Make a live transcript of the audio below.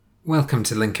Welcome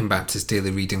to Lincoln Baptist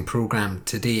Daily Reading Programme.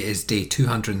 Today is day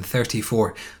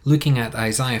 234, looking at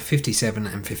Isaiah 57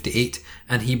 and 58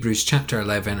 and Hebrews chapter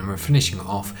 11, and we're finishing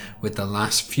off with the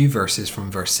last few verses from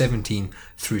verse 17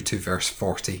 through to verse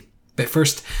 40. But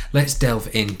first, let's delve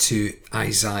into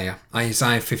Isaiah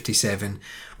 57.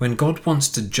 When God wants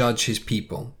to judge his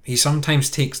people, he sometimes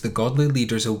takes the godly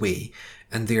leaders away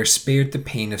and they are spared the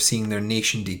pain of seeing their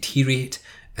nation deteriorate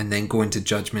and then go into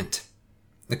judgment.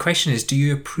 The question is, do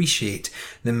you appreciate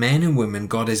the men and women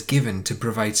God has given to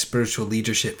provide spiritual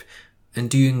leadership? And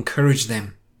do you encourage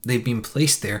them? They've been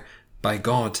placed there by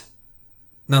God.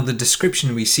 Now, the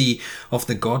description we see of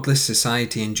the godless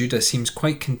society in Judah seems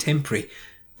quite contemporary.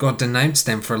 God denounced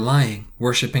them for lying,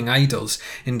 worshipping idols,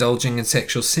 indulging in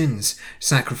sexual sins,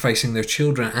 sacrificing their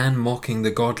children, and mocking the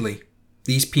godly.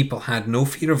 These people had no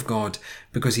fear of God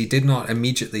because he did not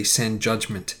immediately send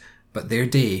judgment, but their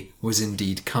day was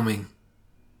indeed coming.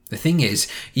 The thing is,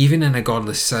 even in a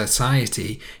godless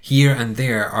society, here and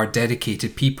there are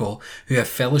dedicated people who have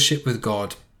fellowship with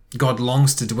God. God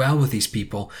longs to dwell with these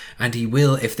people, and he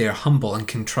will if they are humble and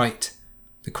contrite.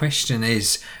 The question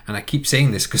is, and I keep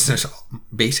saying this because there's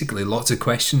basically lots of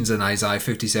questions in Isaiah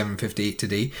 57, 58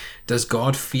 today, does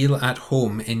God feel at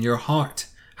home in your heart?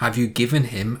 Have you given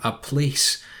him a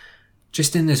place?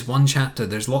 Just in this one chapter,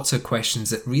 there's lots of questions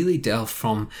that really delve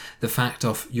from the fact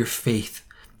of your faith.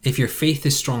 If your faith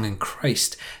is strong in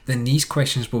Christ, then these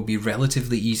questions will be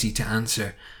relatively easy to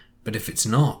answer. But if it's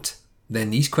not,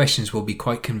 then these questions will be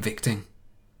quite convicting.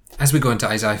 As we go into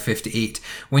Isaiah 58,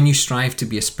 when you strive to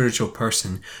be a spiritual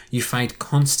person, you find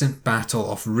constant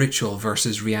battle of ritual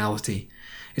versus reality.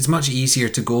 It's much easier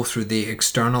to go through the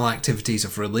external activities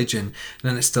of religion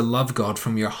than it's to love God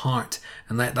from your heart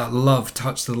and let that love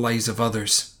touch the lives of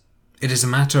others. It is a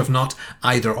matter of not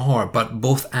either or, but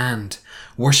both and,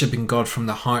 worshipping God from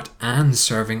the heart and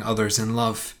serving others in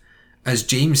love. As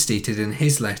James stated in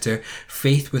his letter,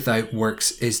 faith without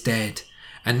works is dead.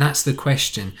 And that's the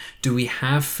question. Do we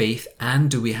have faith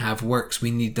and do we have works? We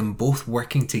need them both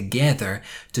working together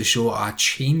to show a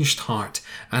changed heart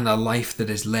and a life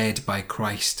that is led by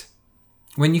Christ.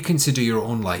 When you consider your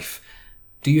own life,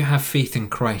 do you have faith in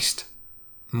Christ?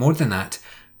 More than that,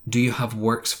 do you have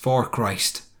works for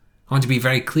Christ? I want to be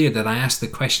very clear that I asked the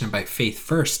question about faith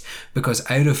first because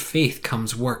out of faith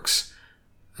comes works.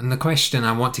 And the question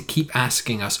I want to keep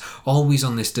asking us always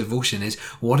on this devotion is,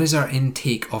 what is our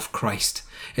intake of Christ?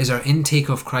 Is our intake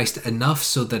of Christ enough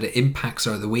so that it impacts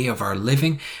the way of our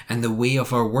living and the way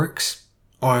of our works?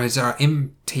 Or is our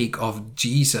intake of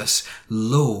Jesus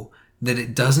low that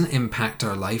it doesn't impact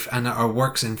our life and that our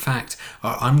works in fact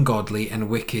are ungodly and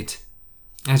wicked?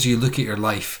 As you look at your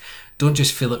life, don't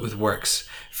just fill it with works.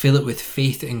 Fill it with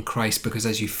faith in Christ, because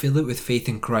as you fill it with faith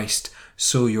in Christ,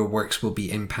 so your works will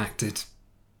be impacted.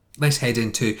 Let's head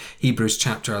into Hebrews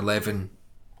chapter 11.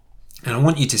 And I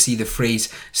want you to see the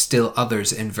phrase, still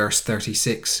others, in verse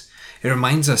 36. It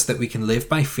reminds us that we can live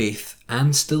by faith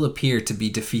and still appear to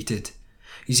be defeated.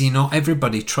 You see, not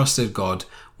everybody trusted God,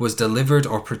 was delivered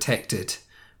or protected.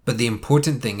 But the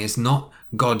important thing is not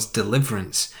God's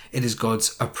deliverance, it is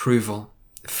God's approval.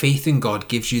 Faith in God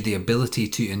gives you the ability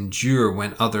to endure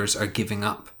when others are giving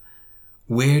up.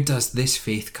 Where does this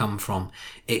faith come from?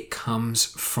 It comes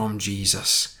from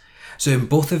Jesus. So in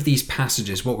both of these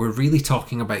passages, what we're really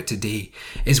talking about today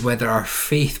is whether our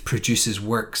faith produces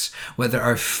works, whether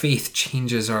our faith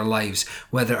changes our lives,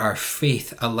 whether our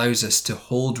faith allows us to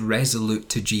hold resolute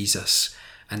to Jesus.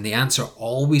 And the answer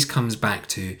always comes back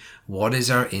to, what is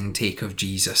our intake of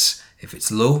Jesus? If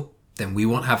it's low, then we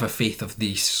won't have a faith of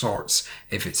these sorts.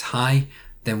 If it's high,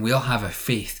 then we'll have a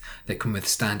faith that can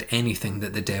withstand anything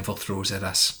that the devil throws at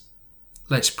us.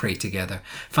 Let's pray together.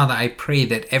 Father, I pray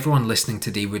that everyone listening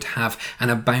today would have an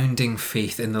abounding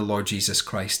faith in the Lord Jesus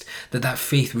Christ, that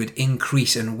faith would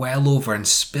increase and well over and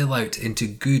spill out into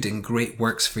good and great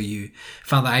works for you.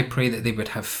 Father, I pray that they would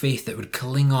have faith that would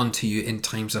cling on to you in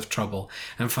times of trouble.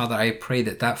 And Father, I pray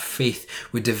that faith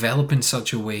would develop in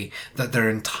such a way that their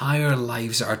entire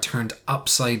lives are turned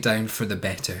upside down for the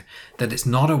better, that it's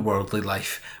not a worldly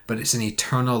life, but it's an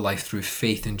eternal life through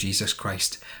faith in Jesus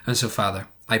Christ. And so, Father,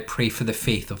 I pray for the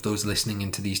faith of those listening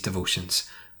into these devotions.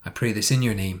 I pray this in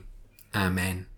your name. Amen.